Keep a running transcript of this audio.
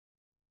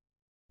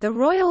The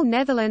Royal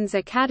Netherlands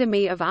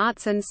Academy of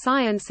Arts and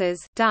Sciences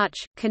Dutch,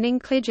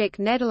 Koninklijke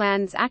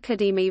Nederlands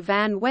Academie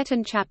van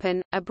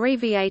Wetenschappen,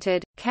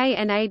 abbreviated,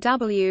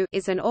 KNAW,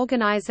 is an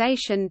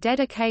organization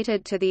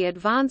dedicated to the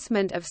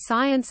advancement of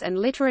science and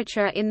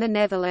literature in the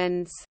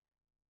Netherlands.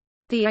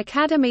 The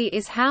academy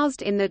is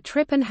housed in the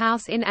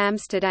Trippenhuis in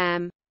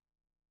Amsterdam.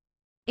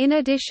 In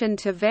addition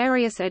to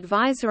various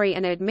advisory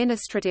and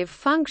administrative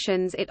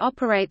functions, it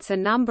operates a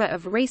number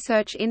of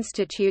research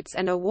institutes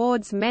and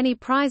awards many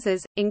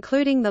prizes,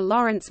 including the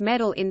Lawrence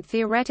Medal in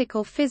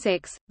Theoretical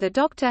Physics, the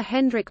Dr.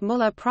 Hendrik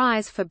Muller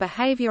Prize for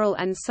Behavioral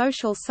and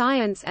Social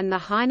Science, and the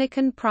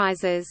Heineken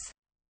Prizes.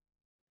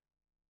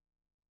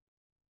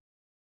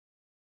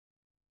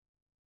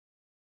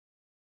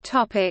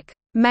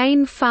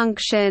 Main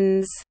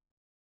functions.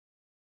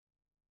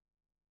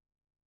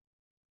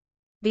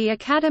 The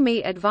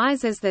Academy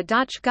advises the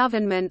Dutch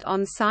government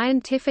on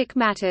scientific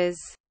matters.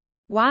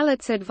 While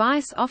its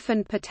advice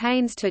often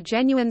pertains to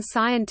genuine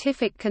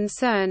scientific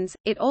concerns,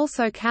 it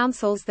also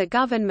counsels the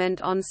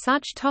government on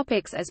such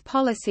topics as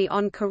policy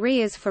on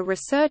careers for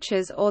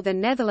researchers or the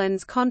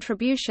Netherlands'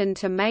 contribution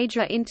to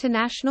major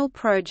international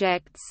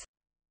projects.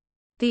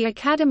 The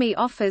Academy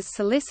offers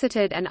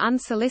solicited and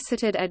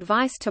unsolicited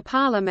advice to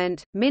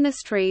Parliament,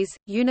 ministries,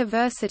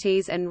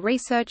 universities and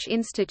research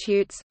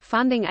institutes,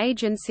 funding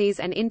agencies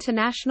and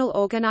international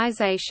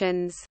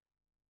organizations.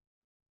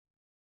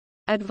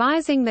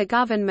 Advising the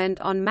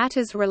government on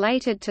matters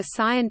related to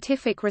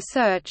scientific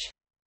research.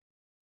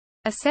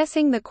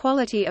 Assessing the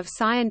quality of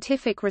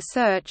scientific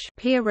research,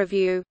 peer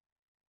review.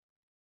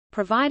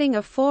 Providing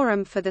a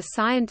forum for the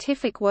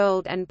scientific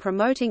world and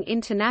promoting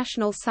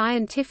international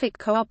scientific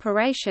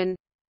cooperation.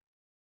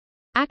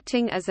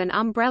 Acting as an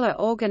umbrella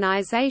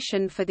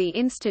organization for the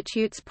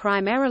institutes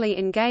primarily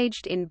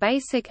engaged in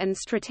basic and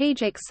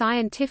strategic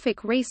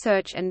scientific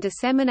research and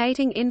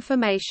disseminating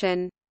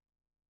information.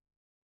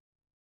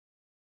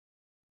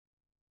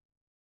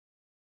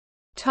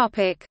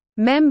 Topic: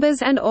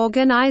 Members and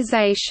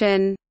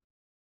organization.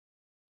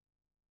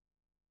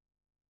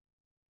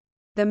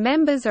 The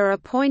members are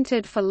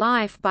appointed for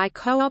life by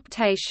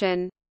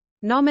co-optation.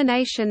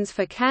 Nominations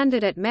for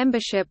candidate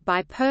membership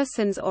by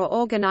persons or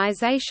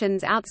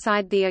organizations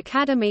outside the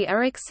Academy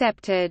are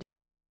accepted.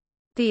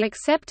 The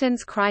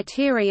acceptance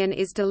criterion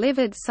is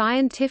delivered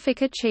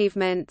scientific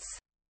achievements.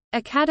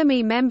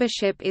 Academy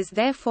membership is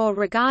therefore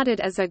regarded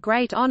as a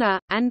great honor,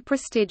 and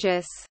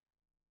prestigious.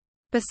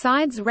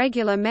 Besides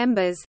regular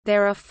members,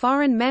 there are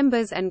foreign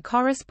members and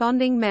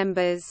corresponding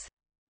members.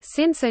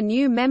 Since a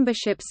new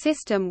membership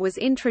system was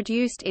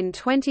introduced in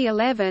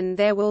 2011,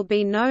 there will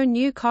be no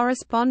new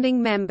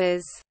corresponding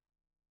members.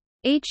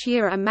 Each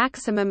year a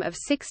maximum of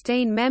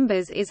 16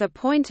 members is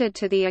appointed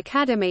to the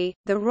Academy.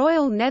 The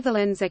Royal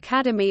Netherlands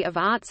Academy of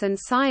Arts and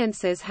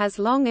Sciences has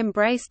long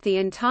embraced the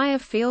entire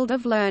field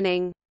of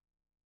learning.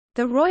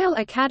 The Royal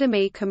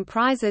Academy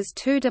comprises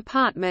two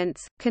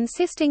departments,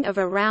 consisting of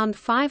around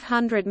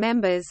 500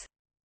 members: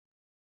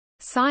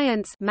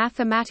 Science,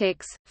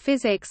 Mathematics,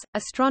 Physics,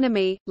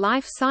 Astronomy,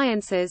 Life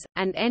Sciences,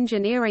 and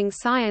Engineering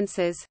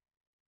Sciences.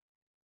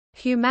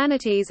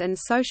 Humanities and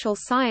Social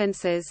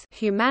Sciences,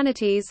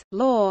 Humanities,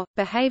 Law,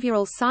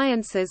 Behavioral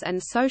Sciences and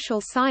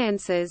Social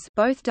Sciences.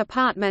 Both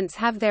departments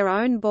have their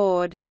own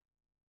board.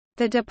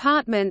 The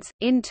departments,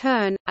 in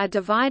turn, are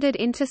divided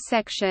into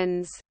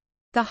sections.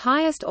 The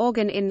highest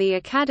organ in the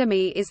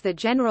Academy is the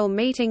General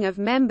Meeting of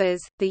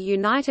Members, the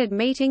united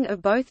meeting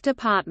of both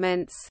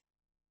departments.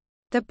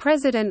 The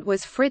president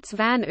was Frits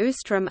van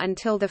Oostrum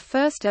until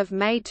 1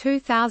 May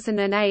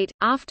 2008,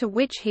 after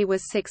which he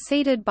was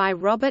succeeded by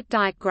Robert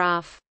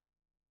Dijkgraaf.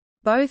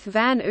 Both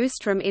Van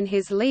Oostrum in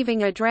his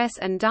leaving address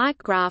and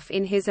Dijkgraaf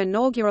in his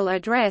inaugural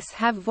address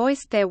have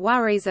voiced their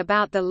worries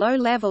about the low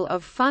level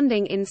of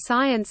funding in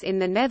science in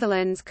the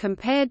Netherlands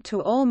compared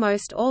to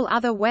almost all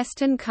other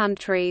Western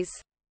countries.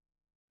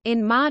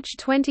 In March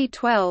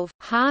 2012,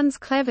 Hans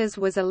Clevers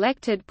was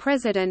elected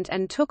president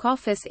and took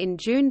office in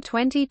June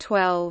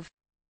 2012.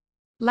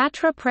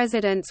 Later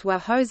presidents were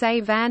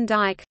José van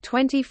Dijk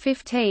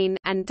 2015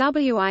 and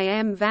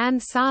Wim van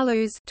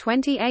Saarloos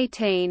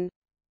 2018.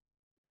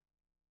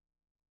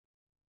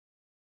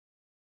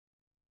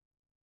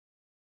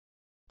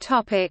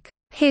 Topic: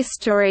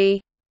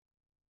 History.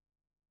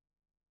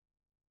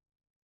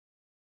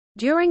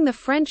 During the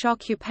French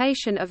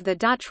occupation of the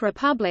Dutch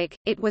Republic,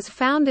 it was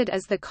founded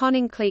as the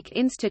Koninklijk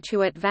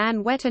Instituut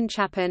van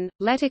Wetenschappen,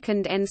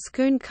 Letterkunde en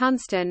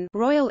Schoonkunsten,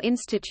 Royal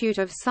Institute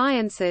of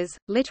Sciences,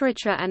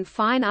 Literature and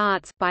Fine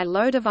Arts, by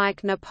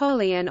Lodewijk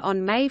Napoleon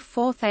on May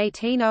 4,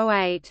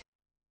 1808.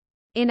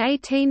 In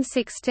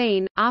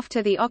 1816,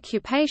 after the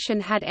occupation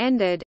had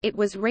ended, it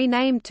was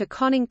renamed to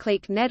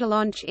Koninklijk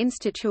Nederlands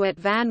Instituut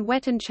van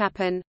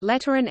Wetenschappen,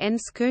 Letteren en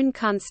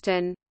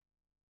Schoonkunsten.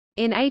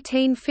 In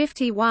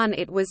 1851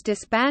 it was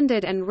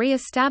disbanded and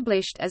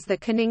re-established as the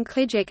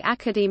Koninklijke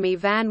Academie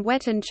van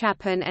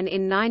Wetenschappen and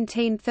in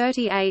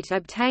 1938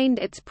 obtained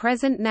its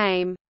present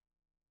name.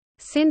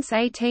 Since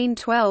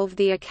 1812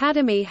 the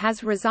Academy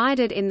has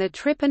resided in the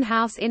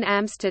Trippenhuis in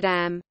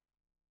Amsterdam.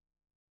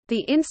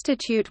 The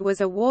institute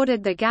was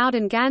awarded the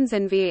Gouden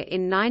Ganzenveer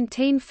in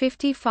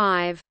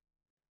 1955.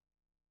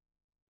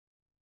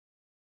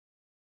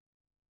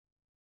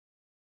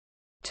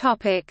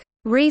 Topic: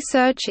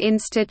 Research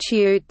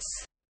institutes.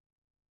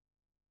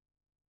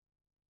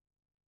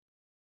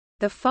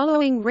 The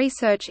following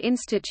research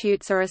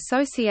institutes are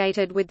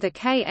associated with the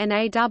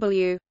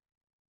KNAW: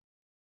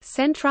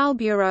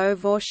 Zentralbüro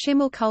für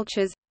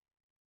Schimmelkultures,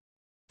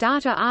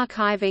 Data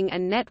Archiving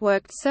and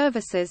Networked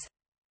Services,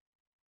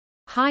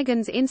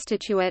 Huygens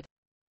Institut,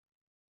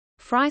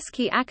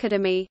 Freisky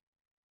Akademie,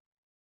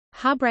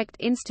 Hubrecht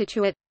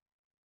Institut,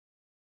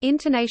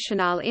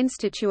 Internationaal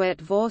Instituut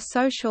voor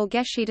Social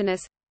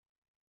Geschiedenis,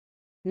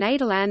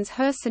 Nederlands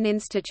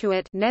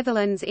Herseninstituut,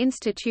 Netherlands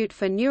Institute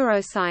for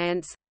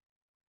Neuroscience,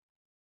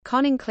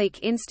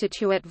 Koninklijk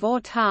Instituut voor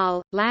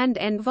Taal, Land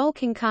en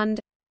Volkenkunde,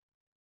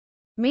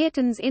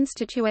 Meertens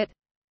Instituut,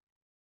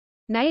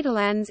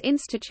 Nederlands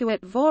Instituut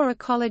voor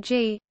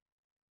Ecologie,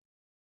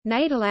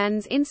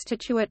 Nederlands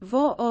Instituut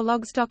voor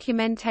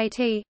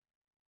Oorlogsdocumentatie,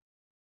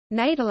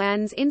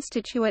 Nederlands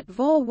Instituut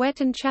voor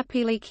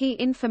Wetenschappelijke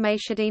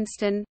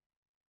Informatiediensten,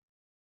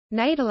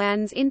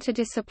 Nederlands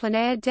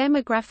Interdisciplinair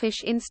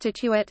Demografisch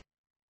Instituut,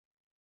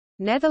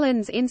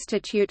 Netherlands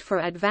Institute for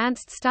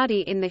Advanced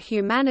Study in the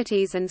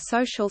Humanities and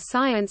Social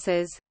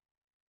Sciences,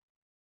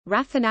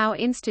 Rathenau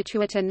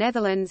Instituut. A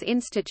Netherlands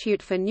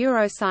Institute for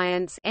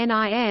Neuroscience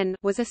 (NIN)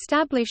 was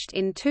established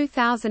in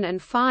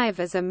 2005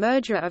 as a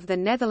merger of the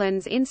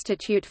Netherlands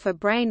Institute for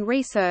Brain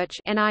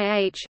Research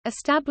 (NIH),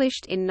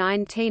 established in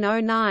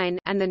 1909,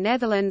 and the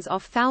Netherlands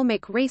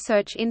Ophthalmic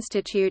Research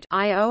Institute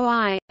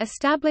 (IOI),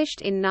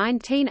 established in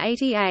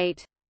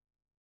 1988.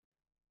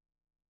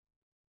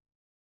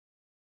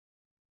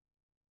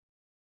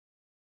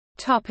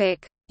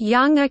 Topic: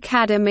 Young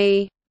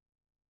Academy.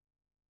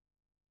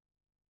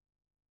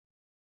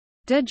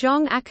 De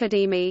Jong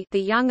Academie, the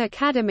Young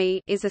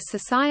Academy, is a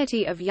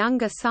society of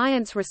younger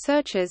science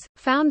researchers,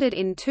 founded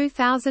in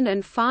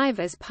 2005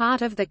 as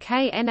part of the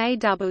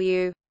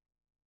KNAW.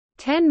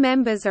 10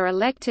 members are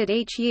elected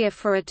each year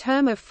for a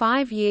term of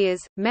 5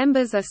 years.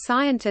 Members are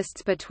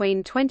scientists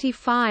between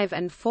 25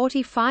 and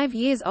 45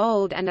 years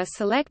old and are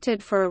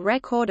selected for a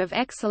record of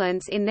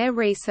excellence in their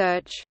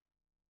research.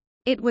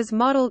 It was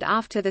modeled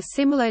after the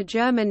similar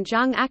German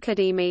Jung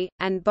Akademie,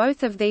 and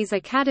both of these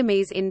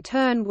academies in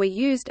turn were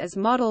used as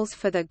models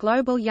for the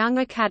Global Young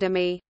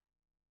Academy.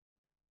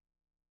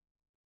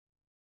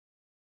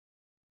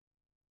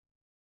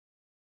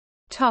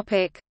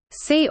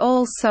 See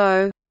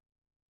also: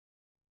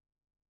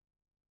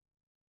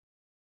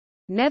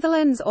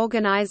 Netherlands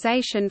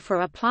Organisation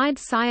for Applied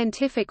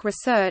Scientific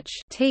Research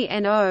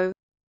 (TNO),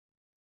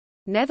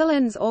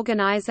 Netherlands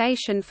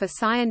Organisation for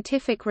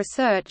Scientific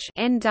Research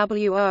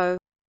 (NWO),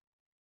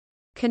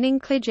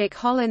 Koninklijke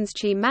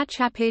Hollandsche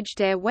Maatschappij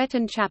der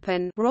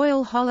Wetenschappen,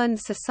 Royal Holland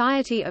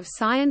Society of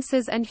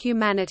Sciences and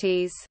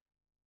Humanities.